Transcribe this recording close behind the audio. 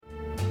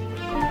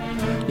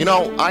You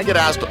know, I get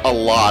asked a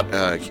lot,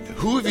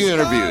 who have you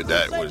interviewed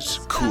that was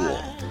cool?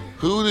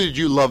 Who did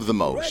you love the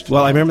most?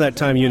 Well, I remember that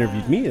time you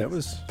interviewed me. That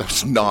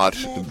was not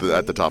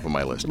at the top of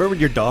my list. Remember when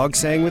your dog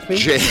sang with me?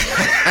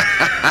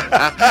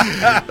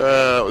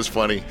 That was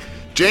funny.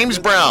 James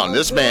Brown,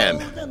 this man,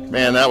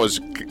 that's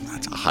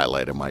a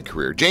highlight of my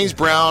career. James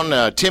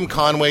Brown, Tim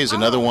Conway is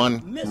another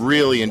one.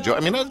 Really enjoy. I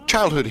mean, a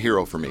childhood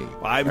hero for me.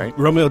 Right?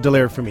 Romeo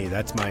Dallaire for me.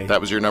 That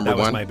was your number one.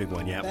 That was my big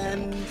one.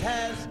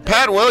 Yeah.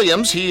 Pat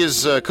Williams, he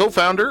is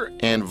co-founder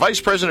and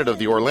vice president of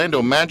the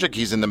Orlando Magic.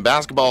 He's in the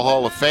Basketball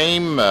Hall of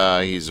Fame.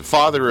 He's a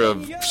father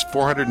of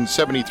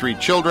 473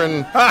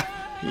 children.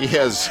 He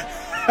has,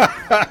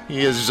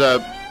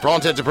 for all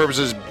intents and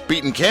purposes,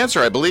 beaten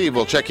cancer, I believe.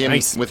 We'll check in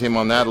with him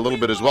on that a little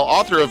bit as well.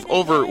 Author of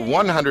over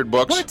 100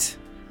 books. What?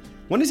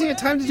 When does he have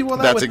time to do all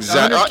that? That's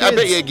exactly. I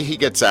bet he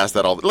gets asked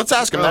that all. Let's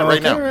ask him that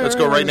right now. Let's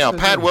go right now.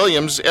 Pat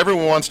Williams.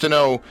 Everyone wants to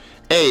know: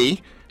 A,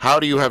 how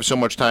do you have so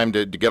much time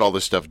to get all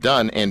this stuff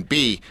done? And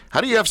B, how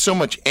do you have so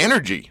much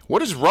energy?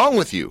 What is wrong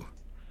with you?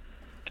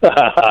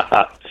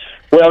 Well,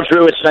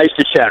 Drew, it's nice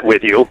to chat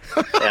with you,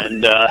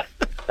 and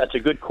that's a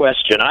good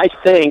question. I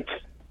think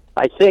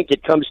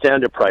it comes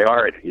down to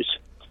priorities.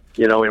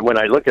 You know, and when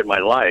I look at my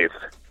life,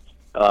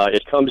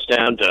 it comes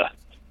down to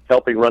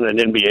helping run an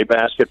NBA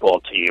basketball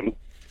team.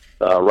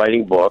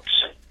 Writing books,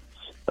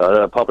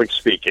 public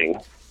speaking,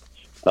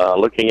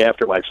 looking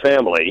after my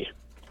family,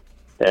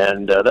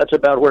 and that's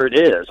about where it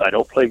is. I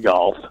don't play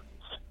golf.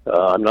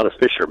 I'm not a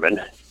fisherman.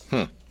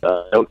 I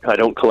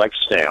don't collect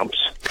stamps.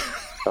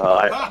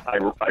 I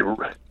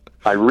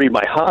read.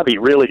 My hobby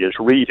really is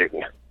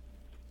reading.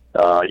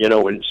 You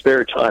know, in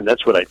spare time,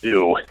 that's what I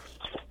do.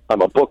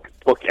 I'm a book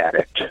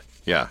addict.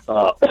 Yeah.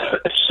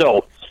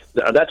 So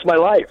that's my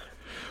life.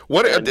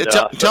 What?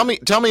 Tell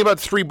me about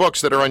 3 books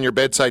that are on your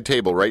bedside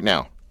table right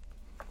now.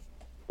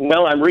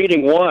 Well, I'm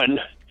reading one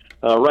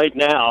right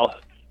now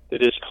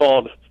that is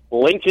called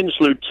Lincoln's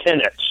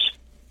Lieutenants,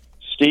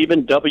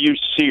 Stephen W.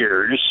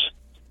 Sears,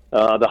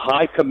 The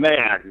High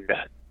Command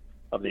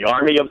of the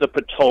Army of the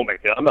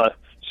Potomac. I'm a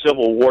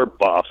Civil War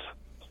buff,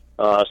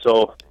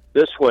 so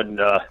this one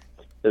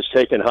has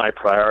taken high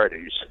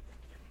priorities.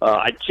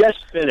 I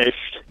just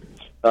finished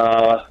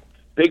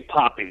Big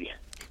Papi.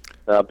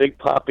 Big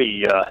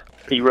Papi,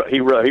 he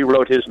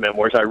wrote his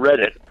memoirs. I read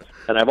it,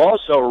 and I've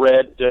also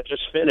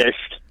just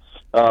finished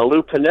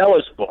Lou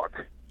Pinella's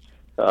book.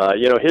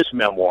 His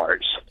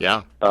memoirs.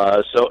 Yeah.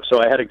 So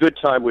I had a good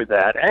time with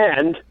that,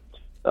 and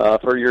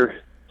for your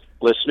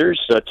listeners,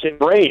 Tim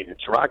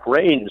Raines, Rock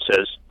Raines,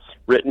 has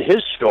written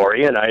his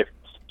story, and I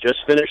just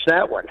finished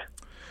that one.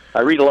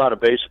 I read a lot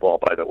of baseball,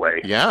 by the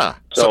way. Yeah.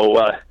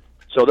 So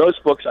those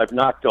books I've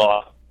knocked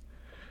off,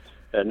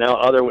 and now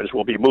other ones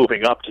will be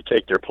moving up to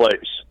take their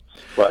place.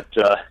 But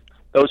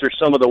those are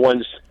some of the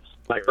ones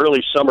my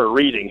early summer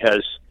reading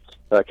has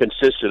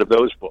consisted of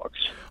those books.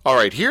 All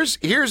right, here's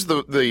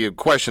the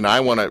question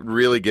I want to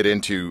really get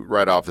into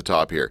right off the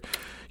top here.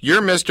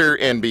 You're Mr.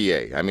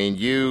 NBA. I mean,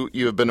 you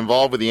have been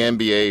involved with the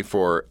NBA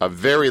for a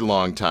very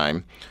long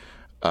time.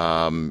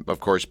 Of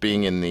course,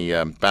 being in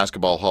the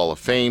Basketball Hall of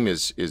Fame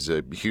is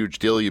a huge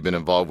deal. You've been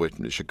involved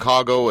with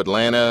Chicago,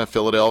 Atlanta,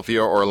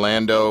 Philadelphia,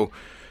 Orlando,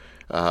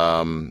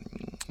 the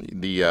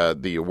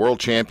world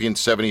champion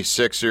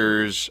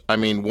 76ers. I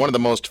mean, one of the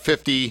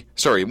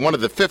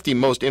 50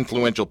 most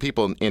influential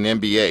people in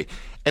NBA.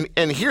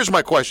 And here's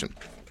my question.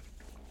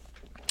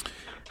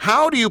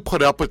 How do you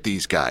put up with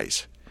these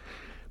guys?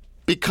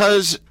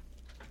 Because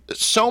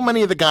so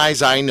many of the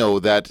guys I know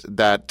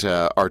that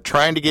are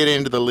trying to get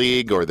into the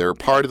league, or they're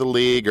part of the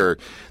league, or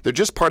they're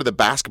just part of the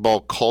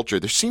basketball culture,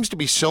 there seems to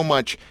be so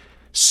much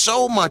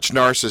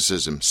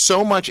narcissism,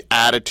 so much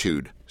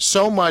attitude,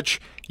 so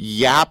much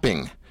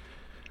yapping.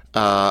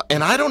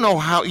 And I don't know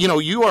how,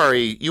 you are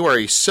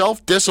a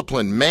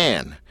self-disciplined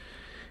man.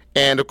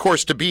 And of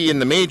course, to be in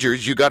the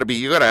majors, you got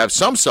to have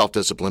some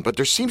self-discipline, but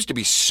there seems to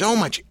be so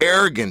much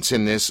arrogance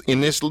in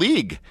this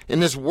league,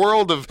 in this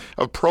world of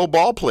pro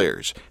ball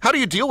players. How do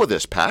you deal with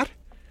this, Pat?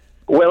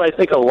 Well, I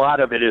think a lot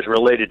of it is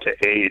related to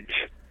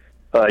age.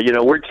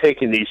 We're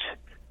taking these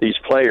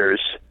players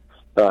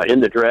in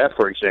the draft,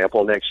 for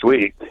example, next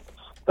week.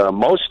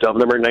 Most of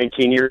them are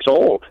 19 years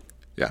old.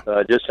 Yeah.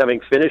 Just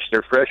having finished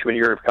their freshman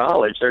year of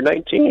college, they're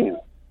 19.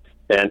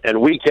 And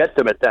we get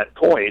them at that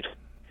point.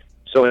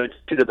 So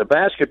to the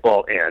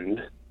basketball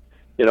end,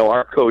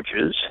 our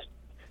coaches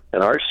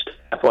and our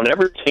staff on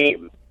every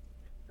team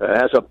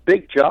has a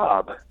big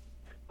job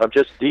of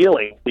just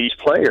dealing with these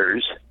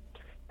players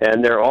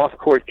and their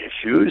off-court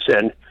issues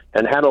and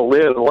how to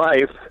live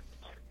life,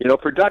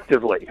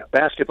 productively,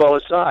 basketball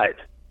aside.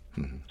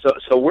 Mm-hmm.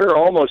 So we're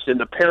almost in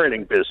the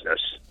parenting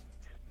business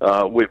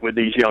with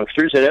these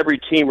youngsters, and every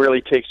team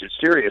really takes it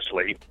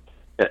seriously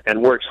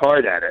and works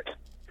hard at it.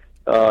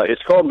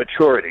 It's called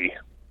maturity,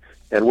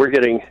 and we're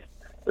getting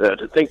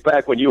to think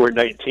back when you were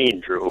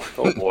 19, Drew.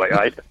 Oh boy,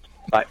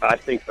 I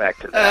think back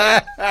to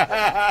that.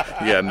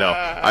 Yeah, no,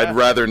 I'd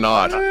rather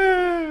not.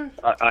 I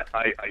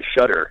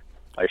shudder.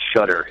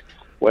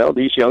 Well,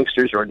 these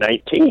youngsters are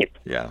 19.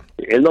 Yeah,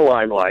 in the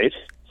limelight,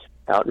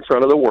 out in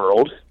front of the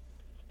world,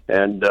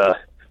 and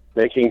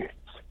making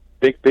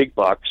big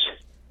bucks,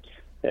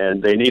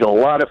 and they need a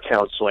lot of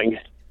counseling,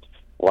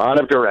 a lot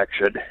of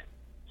direction,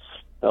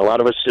 a lot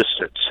of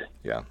assistance.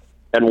 Yeah.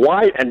 And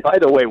by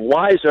the way,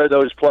 wise are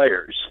those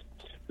players,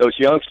 those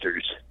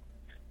youngsters,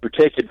 who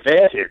take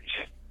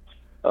advantage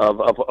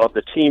of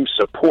the team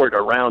support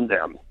around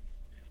them.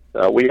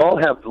 We all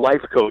have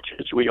life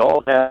coaches. We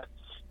all have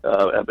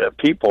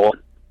people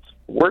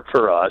work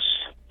for us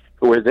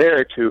who are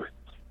there to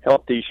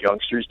help these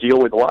youngsters deal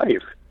with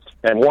life.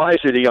 And wise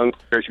are the young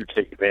players who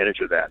take advantage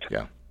of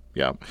that.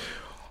 Yeah.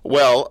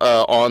 Well,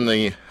 on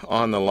the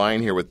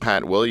line here with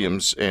Pat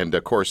Williams, and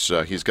of course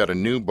he's got a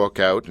new book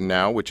out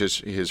now, which is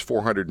his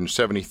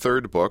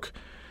 473rd book,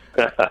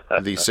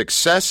 The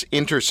Success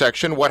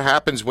Intersection: What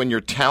Happens When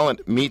Your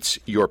Talent Meets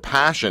Your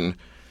Passion.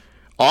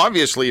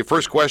 Obviously, a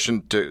first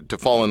question to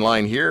fall in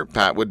line here,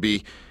 Pat, would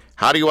be,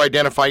 how do you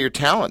identify your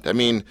talent? I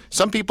mean,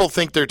 some people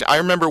think I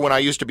remember when I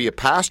used to be a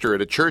pastor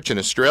at a church in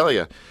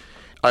Australia,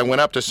 I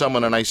went up to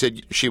someone and I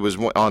said, she was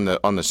on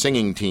the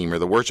singing team or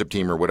the worship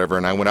team or whatever,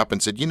 and I went up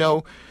and said,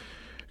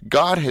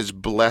 God has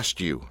blessed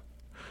you,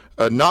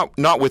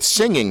 not with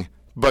singing,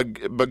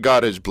 but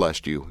God has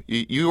blessed you.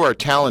 You are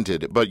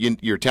talented, but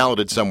you're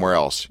talented somewhere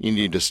else. You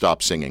need to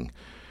stop singing.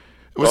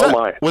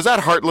 Was that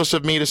heartless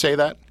of me to say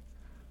that?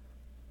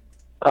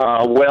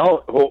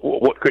 Well,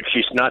 what could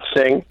she not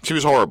sing? She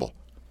was horrible.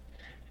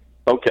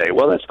 Okay,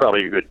 well,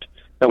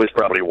 that was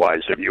probably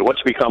wise of you.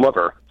 What's become of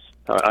her?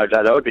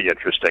 That would be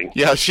interesting.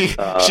 Yeah,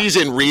 she's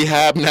in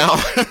rehab now.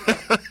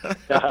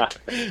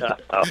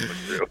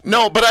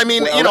 No, but I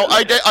mean,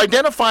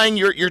 identifying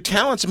your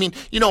talents. I mean,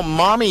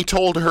 Mommy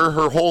told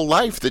her whole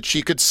life that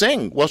she could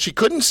sing. Well, she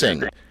couldn't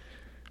sing.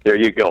 There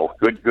you go.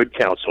 Good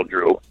counsel,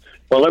 Drew.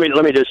 Well, let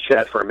me just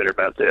chat for a minute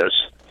about this.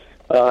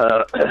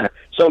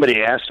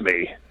 Somebody asked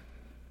me,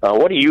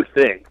 what do you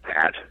think,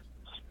 Pat,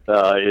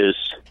 is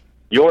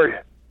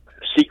your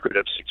secret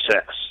of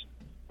success?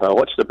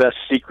 What's the best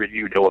secret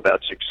you know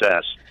about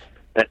success?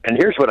 And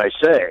here's what I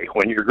say.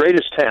 When your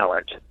greatest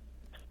talent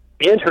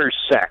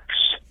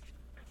intersects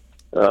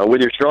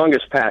with your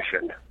strongest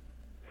passion,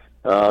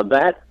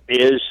 that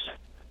is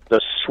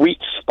the sweet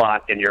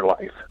spot in your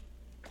life.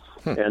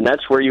 And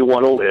that's where you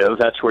want to live.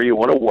 That's where you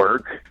want to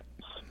work.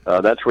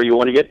 That's where you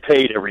want to get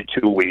paid every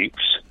 2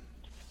 weeks.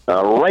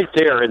 Right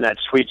there in that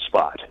sweet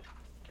spot.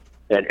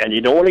 And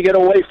you don't want to get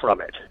away from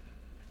it.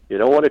 You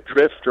don't want to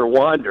drift or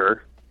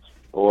wander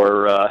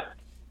or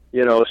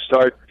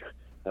start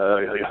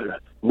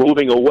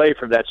moving away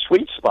from that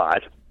sweet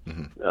spot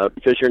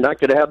because you're not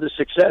going to have the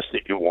success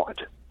that you want.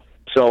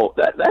 So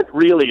that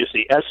really is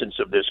the essence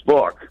of this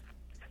book.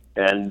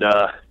 And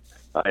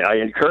I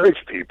encourage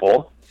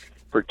people,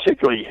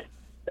 particularly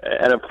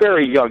at a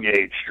very young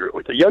age, Drew,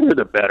 the younger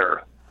the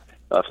better,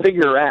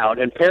 figure out,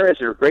 and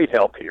parents are a great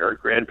help here,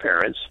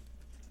 grandparents,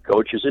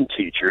 coaches and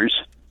teachers,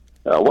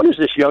 what is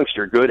this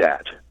youngster good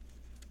at?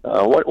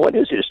 What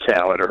is his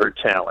talent or her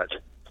talent?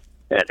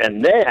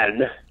 And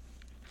then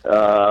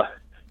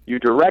you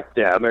direct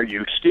them or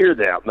you steer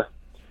them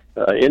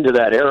into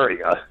that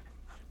area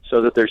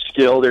so that their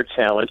skill, their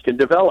talent can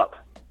develop.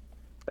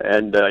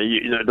 And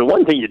the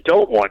one thing you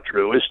don't want,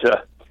 Drew, is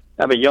to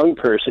have a young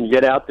person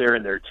get out there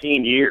in their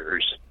teen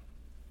years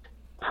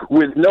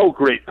with no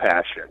great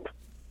passion,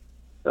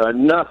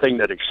 nothing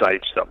that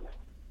excites them,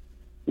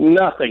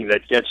 nothing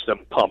that gets them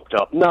pumped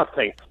up,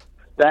 nothing.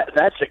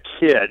 That's a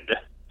kid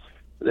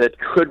that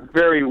could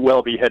very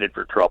well be headed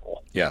for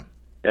trouble. Yeah.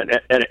 And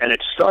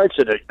it starts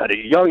at a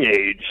young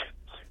age,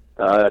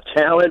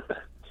 talent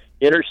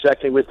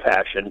intersecting with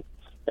passion,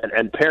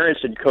 and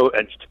parents and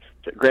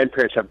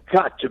grandparents have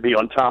got to be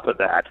on top of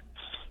that,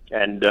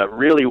 and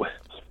really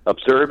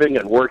observing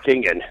and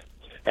working,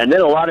 and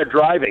then a lot of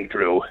driving,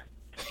 Drew.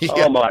 Yeah.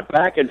 Oh my,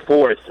 back and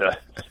forth to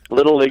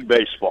Little League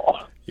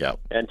Baseball, yep,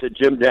 and to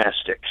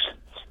gymnastics,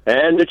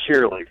 and to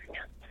cheerleading,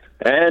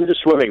 and to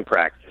swimming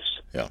practice.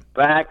 Yeah.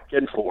 Back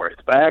and forth.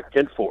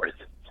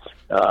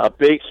 A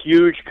big,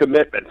 huge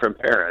commitment from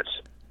parents.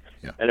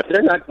 Yeah. And if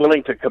they're not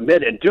willing to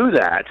commit and do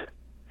that,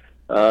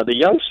 the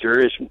youngster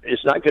is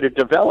not going to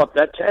develop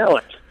that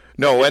talent.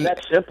 No, and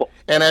that's simple.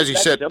 And as you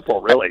said,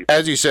 simple, really.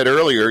 As you said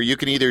earlier, you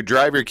can either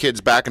drive your kids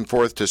back and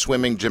forth to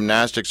swimming,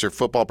 gymnastics, or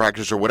football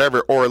practice, or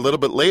whatever, or a little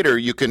bit later,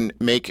 you can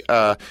make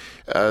the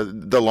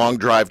long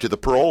drive to the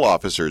parole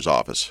officer's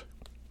office.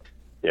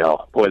 Yeah,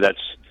 boy,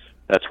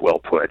 that's well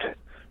put.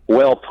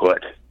 Well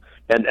put.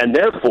 And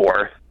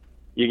therefore,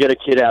 you get a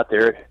kid out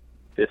there,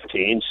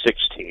 15,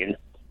 16,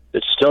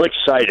 that's still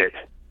excited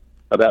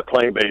about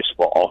playing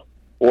baseball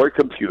or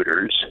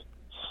computers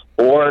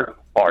or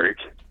art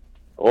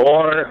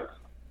or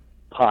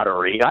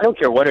pottery. I don't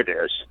care what it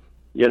is.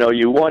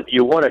 You want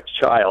a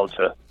child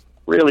to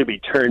really be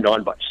turned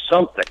on by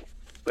something.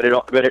 But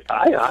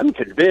I'm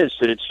convinced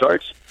that it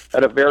starts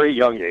at a very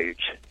young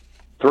age,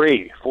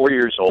 3, 4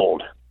 years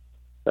old.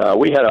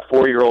 We had a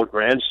 4-year-old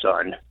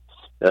grandson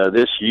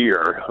this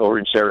year over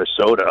in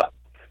Sarasota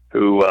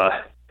who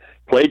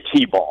played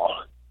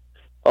t-ball.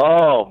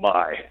 Oh,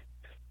 my,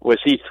 was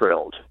he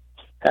thrilled.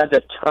 Had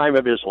the time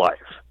of his life.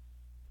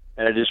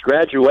 And at his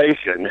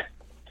graduation,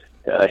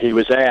 he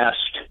was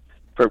asked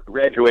for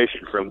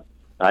graduation from,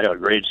 I don't know,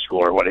 grade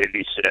school or what,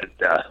 he said,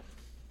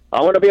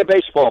 I want to be a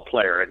baseball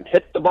player and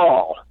hit the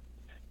ball.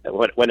 And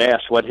when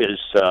asked what his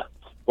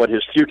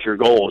future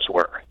goals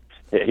were,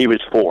 he was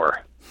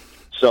 4.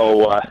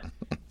 So,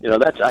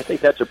 I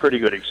think that's a pretty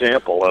good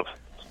example of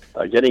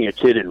getting a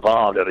kid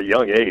involved at a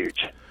young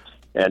age.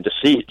 And to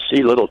see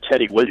little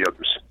Teddy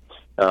Williams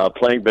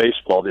playing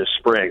baseball this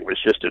spring was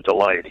just a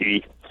delight.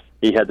 He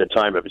had the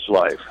time of his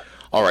life.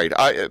 All right,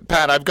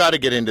 Pat, I've got to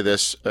get into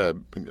this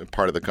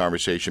part of the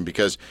conversation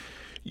because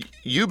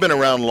you've been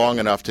around long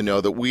enough to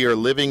know that we are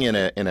living in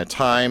a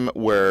time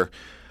where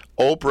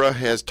Oprah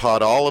has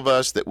taught all of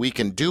us that we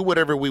can do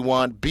whatever we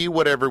want, be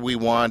whatever we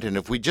want, and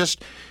if we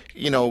just,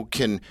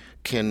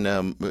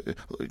 can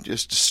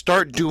just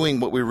start doing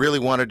what we really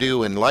want to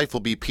do, and life will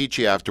be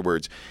peachy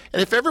afterwards.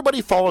 And if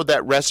everybody followed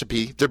that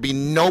recipe, there'd be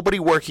nobody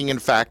working in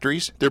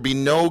factories, there'd be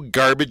no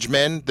garbage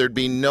men, there'd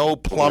be no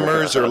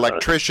plumbers or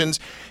electricians.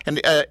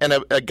 And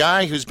a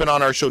guy who's been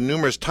on our show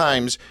numerous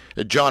times,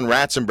 John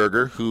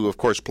Ratzenberger, who of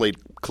course played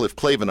Cliff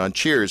Clavin on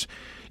Cheers,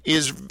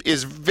 is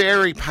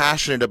very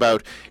passionate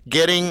about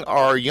getting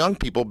our young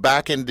people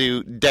back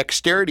into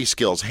dexterity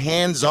skills,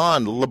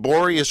 hands-on,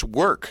 laborious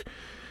work.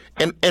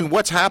 And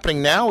what's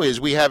happening now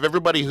is we have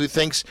everybody who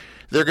thinks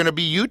they're going to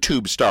be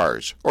YouTube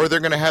stars or they're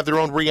going to have their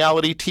own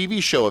reality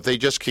TV show if they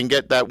just can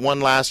get that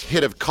one last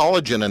hit of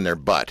collagen in their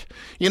butt.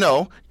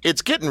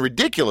 It's getting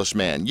ridiculous,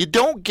 man. You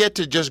don't get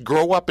to just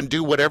grow up and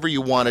do whatever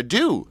you want to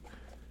do.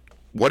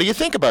 What do you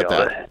think about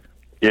that?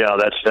 Yeah,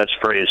 that's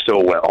phrased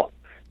so well.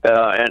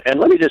 And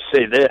let me just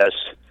say this.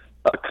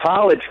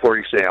 College, for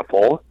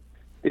example,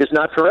 is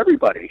not for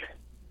everybody.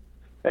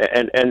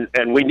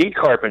 And we need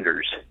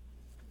carpenters.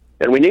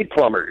 And we need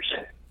plumbers,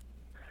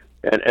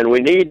 and we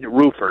need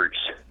roofers,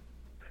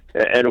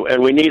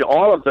 and we need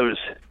all of those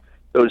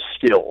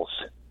skills,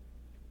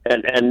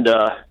 and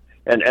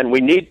we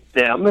need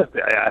them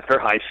after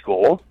high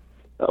school.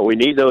 We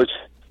need those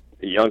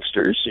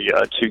youngsters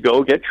to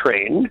go get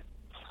trained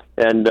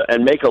and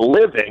make a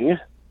living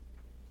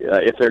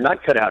if they're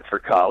not cut out for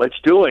college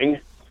doing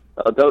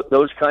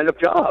those kind of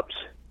jobs.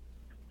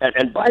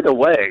 And by the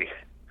way,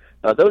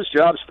 those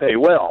jobs pay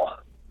well.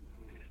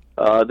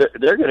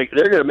 They're going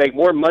to make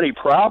more money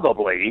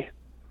probably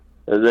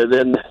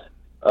than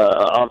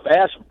a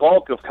vast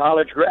bulk of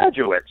college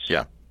graduates.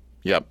 Yeah,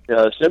 yep.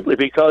 Simply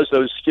because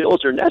those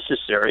skills are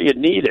necessary and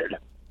needed.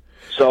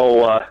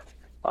 So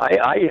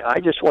I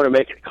just want to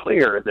make it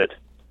clear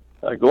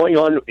that going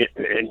on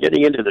and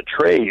getting into the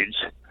trades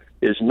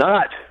is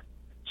not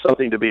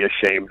something to be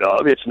ashamed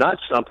of. It's not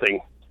something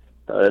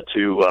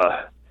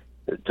to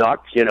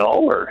duck,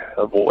 or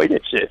avoid.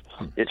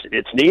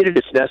 It's needed.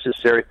 It's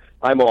necessary.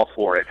 I'm all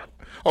for it.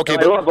 Okay,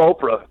 I love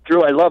Oprah,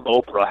 Drew. I love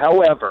Oprah.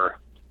 However,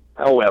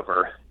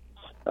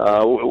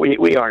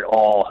 we aren't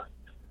all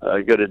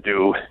going to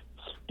do,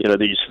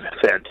 these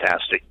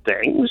fantastic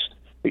things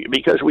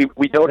because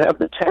we don't have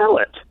the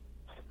talent,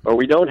 or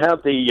we don't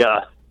have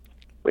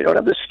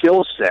the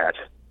skill set.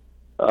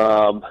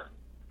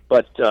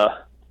 But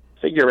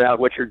figure out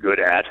what you're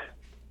good at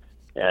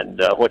and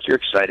what you're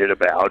excited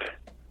about,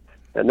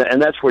 and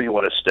that's where you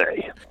want to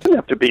stay. It doesn't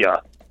have to be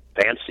a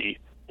fancy,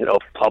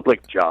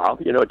 public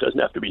job. It doesn't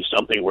have to be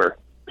something where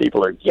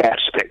people are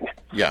gasping,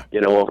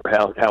 over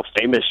how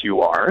famous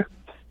you are.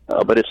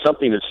 But it's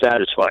something that's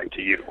satisfying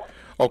to you.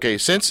 Okay,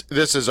 since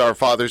this is our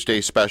Father's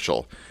Day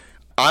special,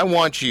 I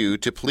want you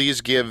to please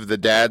give the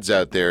dads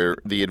out there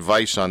the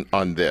advice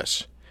on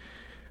this.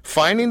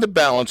 Finding the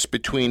balance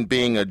between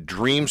being a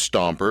dream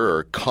stomper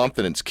or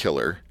confidence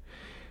killer,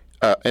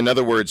 in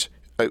other words,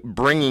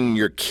 bringing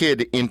your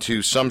kid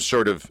into some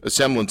sort of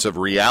semblance of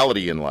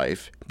reality in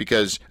life,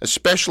 because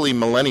especially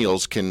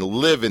millennials can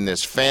live in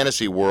this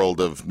fantasy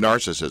world of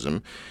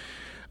narcissism.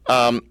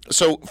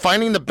 So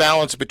finding the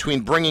balance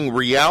between bringing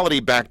reality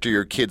back to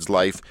your kid's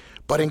life,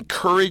 but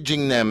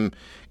encouraging them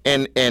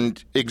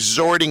and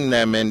exhorting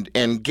them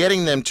and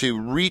getting them to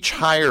reach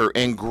higher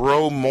and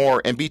grow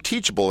more and be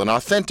teachable and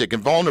authentic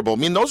and vulnerable. I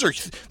mean, those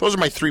are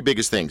my 3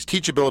 biggest things: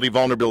 teachability,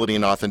 vulnerability,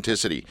 and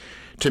authenticity.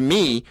 To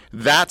me,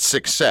 that's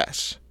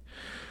success.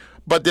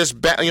 But this,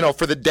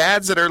 for the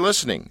dads that are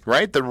listening,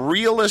 right? The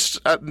realists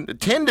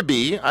tend to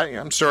be,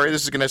 I'm sorry,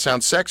 this is going to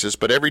sound sexist,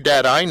 but every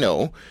dad I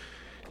know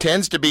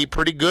tends to be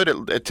pretty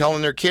good at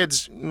telling their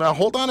kids, now,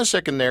 hold on a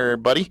second there,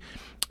 buddy.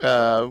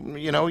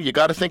 You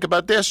got to think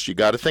about this. You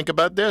got to think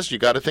about this. You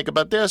got to think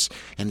about this.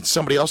 And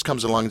somebody else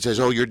comes along and says,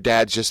 oh, your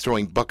dad's just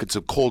throwing buckets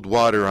of cold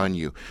water on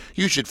you.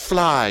 You should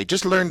fly.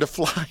 Just learn to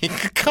fly.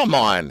 Come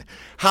on.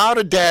 How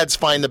do dads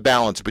find the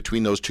balance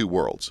between those two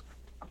worlds?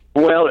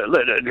 Well,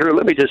 Drew,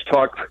 let me just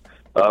talk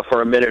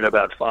for a minute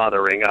about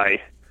fathering. I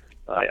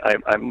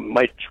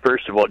might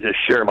first of all just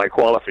share my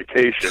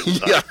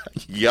qualifications. Yeah.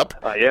 Yep.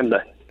 I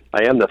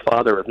am the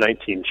father of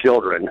 19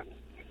 children.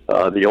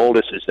 The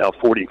oldest is now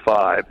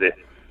 45. The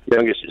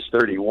youngest is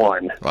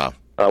 31. Wow.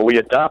 We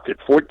adopted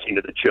 14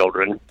 of the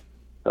children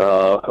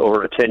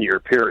over a 10-year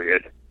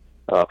period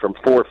from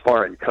 4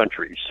 foreign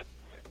countries.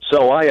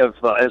 So I have,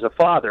 as a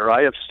father,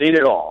 I have seen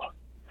it all.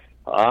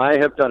 I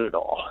have done it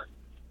all.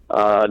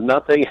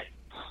 Nothing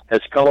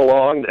has come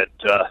along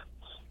that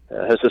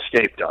has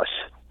escaped us.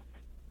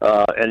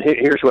 And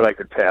here's what I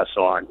could pass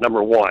on.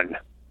 Number one,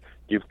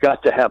 you've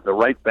got to have the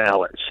right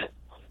balance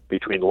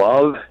between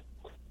love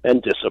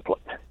and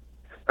discipline.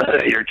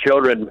 Your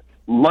children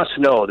must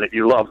know that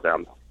you love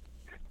them,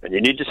 and you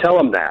need to tell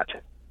them that.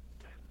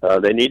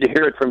 They need to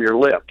hear it from your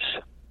lips.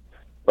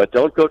 But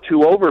don't go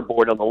too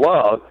overboard on the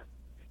love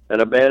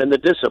and abandon the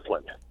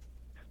discipline.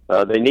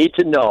 They need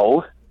to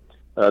know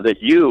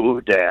that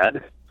you,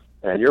 Dad,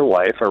 and your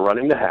wife are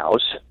running the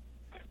house,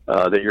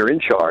 that you're in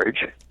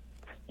charge.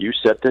 You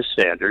set the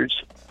standards.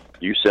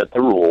 You set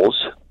the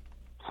rules.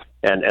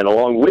 And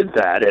along with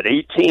that, at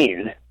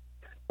 18,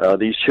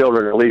 these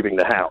children are leaving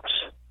the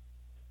house.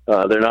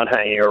 They're not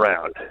hanging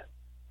around.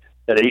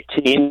 At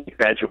 18, you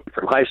graduate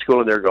from high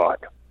school and they're gone,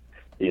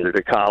 either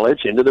to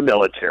college, into the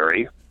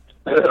military,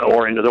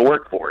 or into the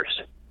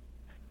workforce.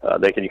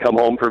 They can come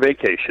home for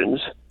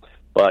vacations,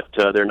 but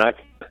they're not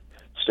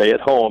stay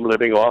at home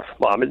living off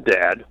mom and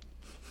dad,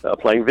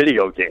 playing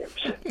video games.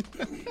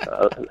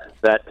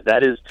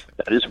 That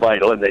is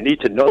vital, and they need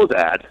to know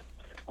that,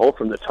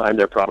 from the time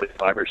they're probably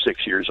 5 or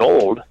 6 years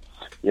old,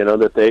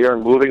 that they are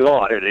moving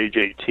on at age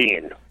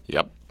 18.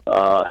 Yep.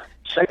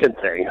 Second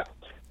thing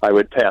I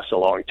would pass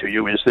along to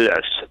you is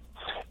this.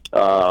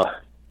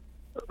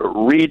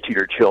 Read to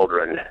your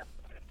children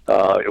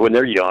when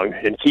they're young,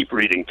 and keep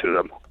reading to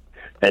them,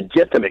 and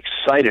get them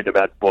excited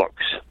about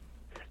books.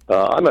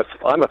 I'm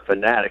a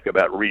fanatic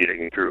about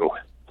reading, Drew.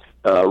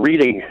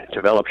 Reading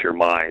develops your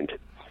mind.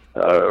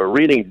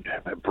 Reading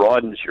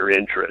broadens your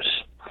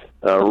interests.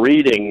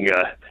 Reading,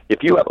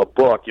 if you have a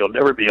book, you'll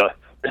never be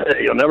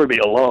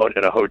alone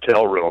in a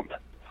hotel room.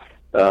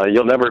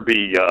 You'll never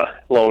be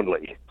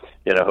lonely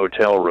in a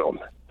hotel room.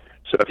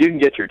 So if you can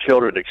get your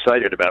children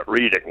excited about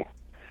reading,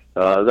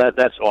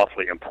 that's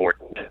awfully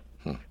important.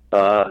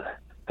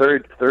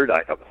 Third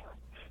item,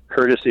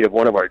 courtesy of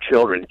one of our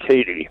children,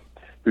 Katie,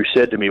 who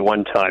said to me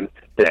one time,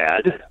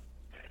 "Dad,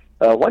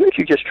 why don't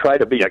you just try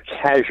to be a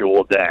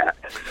casual dad?"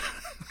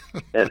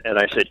 and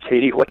I said,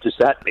 "Katie, what does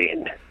that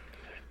mean?"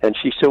 And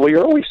she said, "Well,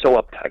 you're always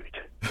so uptight.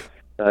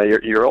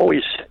 You're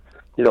always,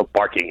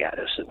 barking at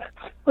us. And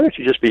why don't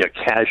you just be a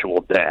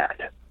casual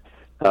dad?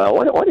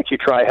 Why don't you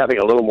try having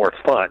a little more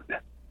fun?"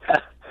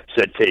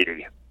 said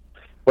Katie.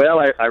 Well,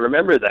 I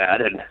remember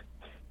that, and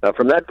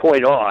from that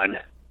point on,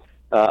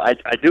 I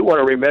do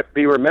want to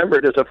be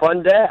remembered as a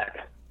fun dad,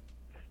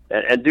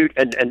 and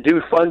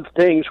do fun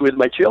things with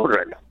my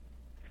children.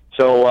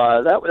 So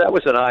that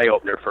was an eye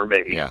opener for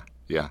me.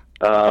 Yeah.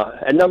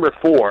 And number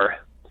 4,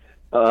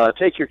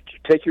 take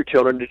your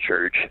children to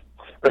church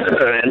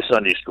and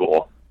Sunday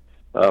school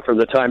from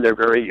the time they're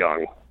very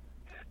young.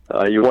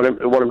 You want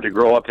them to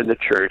grow up in the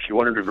church. You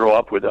want them to grow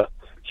up with a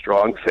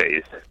strong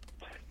faith.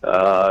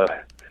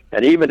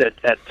 And even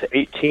at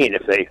 18,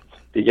 if they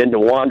begin to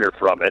wander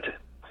from it,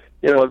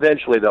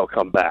 eventually they'll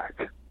come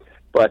back.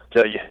 But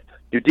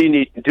you do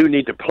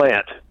need to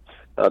plant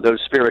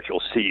those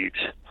spiritual seeds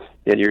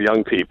in your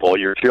young people,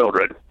 your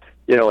children,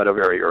 at a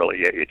very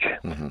early age.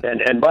 Mm-hmm.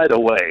 And by the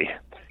way,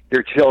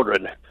 your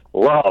children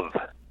love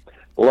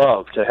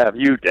to have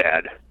you,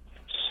 Dad,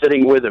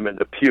 sitting with them in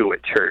the pew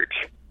at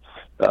church.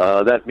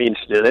 That means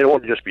they don't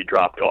want to just be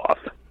dropped off.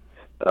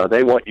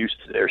 They want you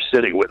there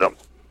sitting with them.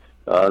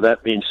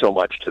 That means so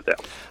much to them.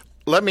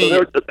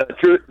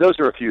 Those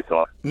are a few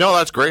thoughts. No,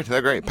 that's great.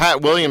 That's great.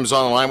 Pat Williams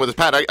on the line with us.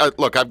 Pat,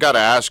 look, I've got to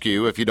ask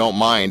you, if you don't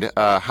mind,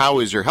 how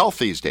is your health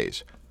these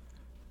days?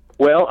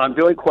 Well, I'm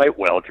doing quite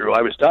well, Drew.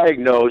 I was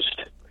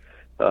diagnosed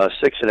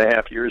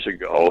 6.5 years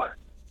ago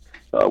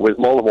with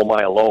multiple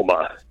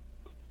myeloma,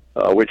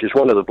 which is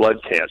one of the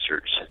blood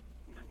cancers.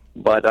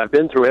 But I've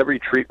been through every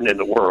treatment in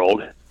the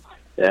world,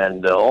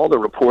 and all the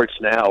reports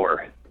now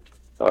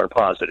are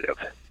positive.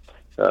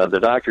 The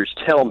doctors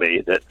tell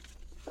me that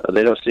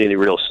they don't see any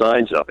real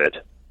signs of it.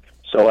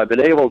 So I've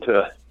been able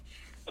to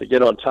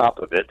get on top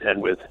of it,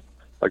 and with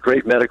a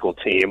great medical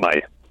team,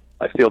 I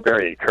feel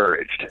very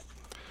encouraged.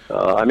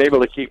 I'm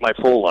able to keep my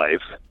full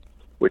life,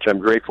 which I'm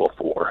grateful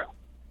for.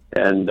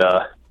 And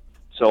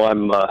so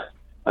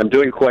I'm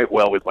doing quite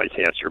well with my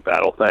cancer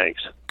battle.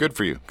 Thanks. Good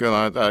for you.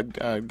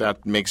 That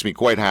makes me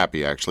quite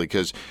happy, actually,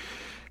 because,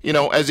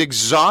 as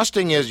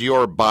exhausting as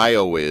your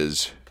bio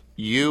is,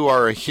 you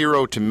are a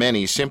hero to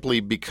many simply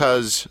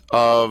because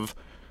of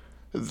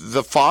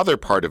the father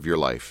part of your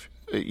life.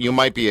 You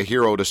might be a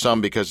hero to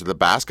some because of the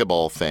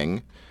basketball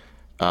thing,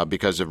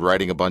 because of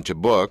writing a bunch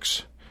of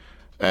books,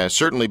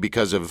 certainly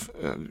because of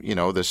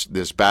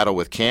this battle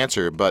with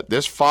cancer. But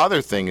this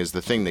father thing is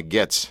the thing that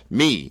gets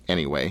me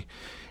anyway,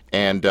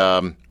 and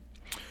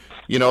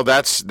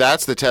that's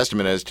the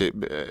testament as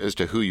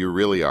to who you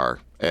really are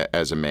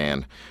as a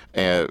man.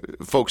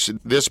 Folks,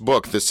 this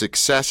book, The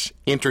Success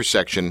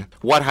Intersection,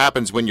 What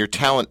Happens When Your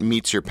Talent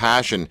Meets Your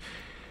Passion,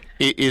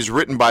 is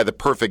written by the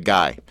perfect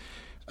guy.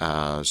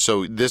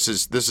 So this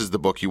is the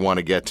book you want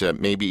to get,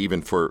 maybe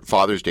even for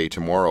Father's Day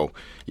tomorrow.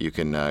 You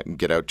can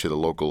get out to the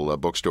local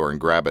bookstore and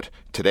grab it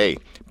today.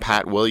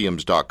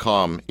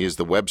 PatWilliams.com is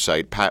the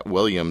website. Pat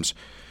Williams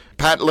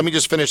Pat, let me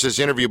just finish this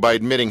interview by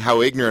admitting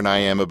how ignorant I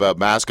am about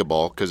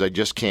basketball, because I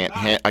just can't.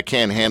 I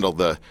can't handle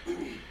the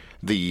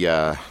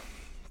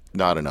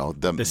I don't know,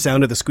 the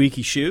sound of the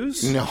squeaky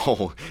shoes.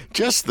 No,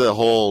 just the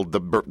whole the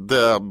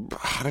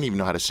I don't even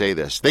know how to say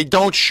this. They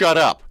don't shut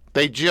up.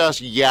 They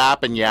just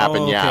yap and yap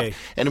and yap. Okay.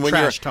 And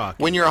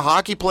when you're a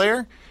hockey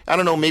player, I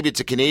don't know, maybe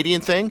it's a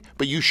Canadian thing,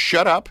 but you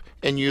shut up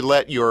and you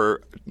let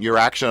your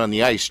action on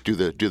the ice do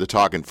the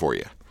talking for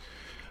you.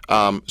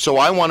 So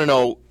I want to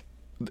know,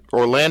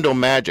 Orlando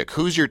Magic,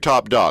 who's your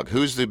top dog?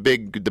 Who's the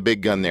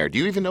big gun there? Do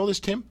you even know this,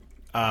 Tim?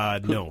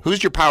 No.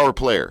 Who's your power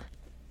player?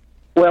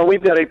 Well,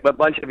 we've got a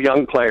bunch of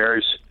young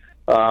players.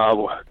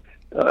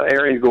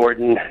 Aaron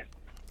Gordon,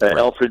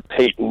 Alfred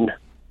Payton.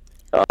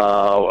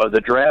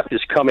 The draft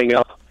is coming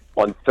up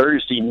on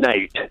Thursday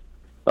night.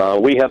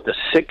 We have the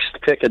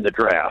 6th pick in the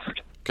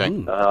draft.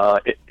 Okay.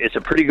 It's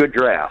a pretty good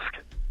draft,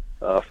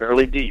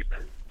 fairly deep,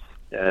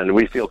 and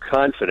we feel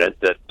confident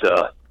that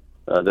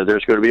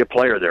there's going to be a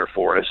player there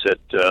for us at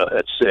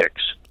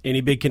 6.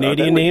 Any big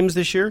Canadian names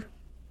this year?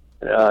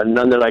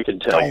 None that I can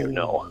tell you.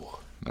 No.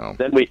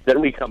 Then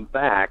we come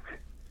back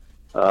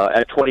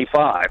at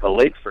 25, a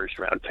late first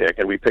round pick,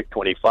 and we pick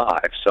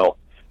 25. So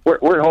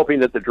we're hoping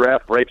that the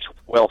draft breaks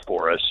well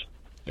for us,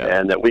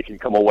 and that we can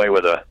come away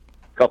with a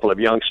couple of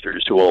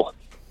youngsters who will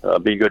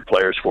be good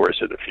players for us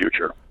in the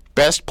future.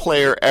 Best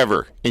player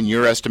ever in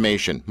your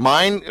estimation?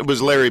 Mine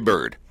was Larry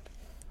Bird.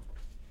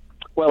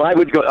 Well,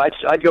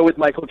 I'd go with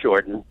Michael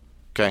Jordan.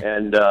 Okay.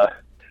 And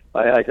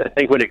I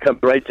think when it comes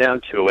right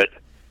down to it,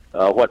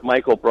 what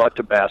Michael brought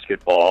to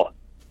basketball,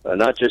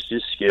 not just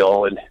his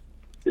skill and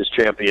his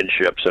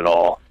championships and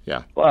all,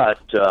 but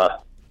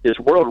his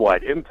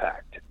worldwide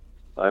impact.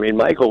 I mean,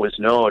 Michael was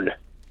known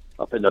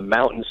up in the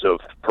mountains of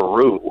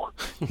Peru.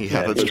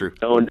 Yeah, that's true.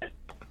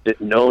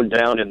 Known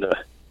down in the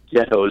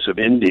ghettos of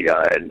India,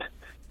 and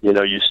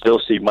you still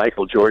see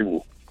Michael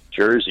Jordan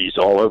jerseys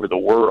all over the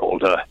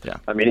world.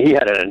 I mean, he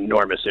had an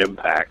enormous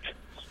impact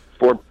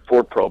for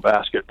pro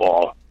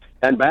basketball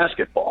and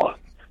basketball,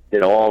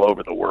 all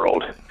over the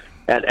world.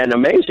 And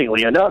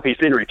amazingly enough, he's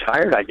been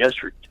retired, I guess,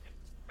 for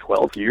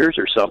 12 years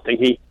or something.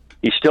 He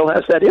still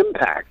has that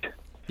impact.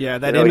 Yeah,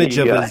 that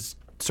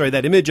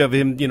image of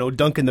him,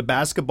 dunking the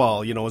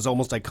basketball, is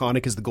almost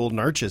iconic as the Golden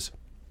Arches.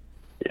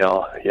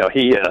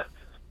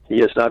 He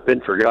has not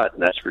been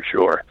forgotten, that's for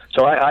sure.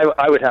 So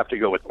I would have to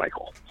go with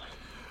Michael.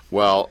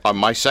 Well,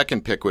 my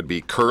second pick would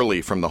be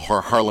Curly from the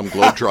Harlem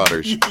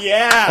Globetrotters.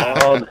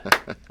 Yeah,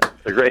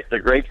 the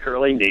great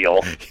Curly Neal.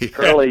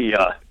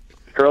 Yeah.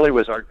 Curly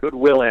was our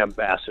goodwill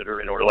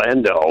ambassador in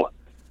Orlando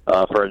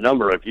for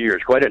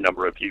quite a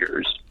number of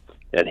years,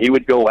 and he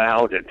would go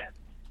out and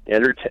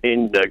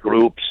entertain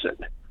groups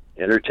and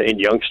entertain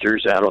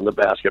youngsters out on the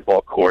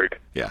basketball court.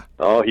 Yeah.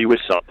 Oh, he was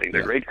something.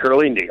 The great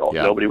Curly Neal.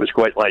 Yeah. Nobody was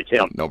quite like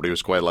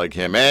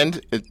him.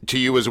 And to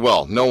you as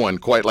well. No one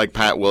quite like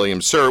Pat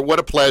Williams. Sir, what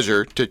a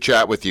pleasure to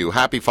chat with you.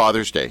 Happy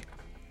Father's Day.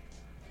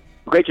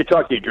 Great to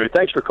talk to you, Drew.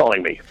 Thanks for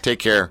calling me. Take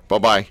care.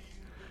 Bye-bye.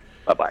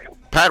 Bye-bye.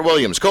 Pat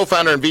Williams,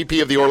 co-founder and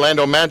VP of the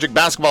Orlando Magic,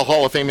 Basketball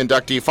Hall of Fame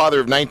inductee, father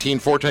of 19,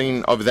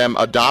 14 of them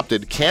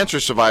adopted, cancer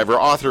survivor,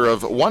 author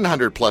of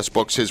 100-plus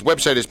books. His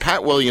website is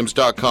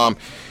patwilliams.com.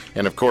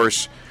 And, of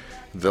course,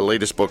 the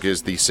latest book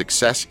is The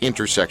Success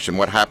Intersection,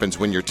 What Happens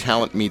When Your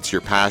Talent Meets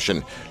Your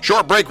Passion.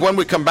 Short break. When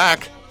we come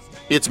back,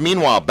 it's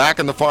Meanwhile Back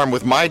on the Farm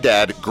with my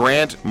dad,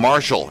 Grant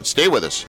Marshall. Stay with us.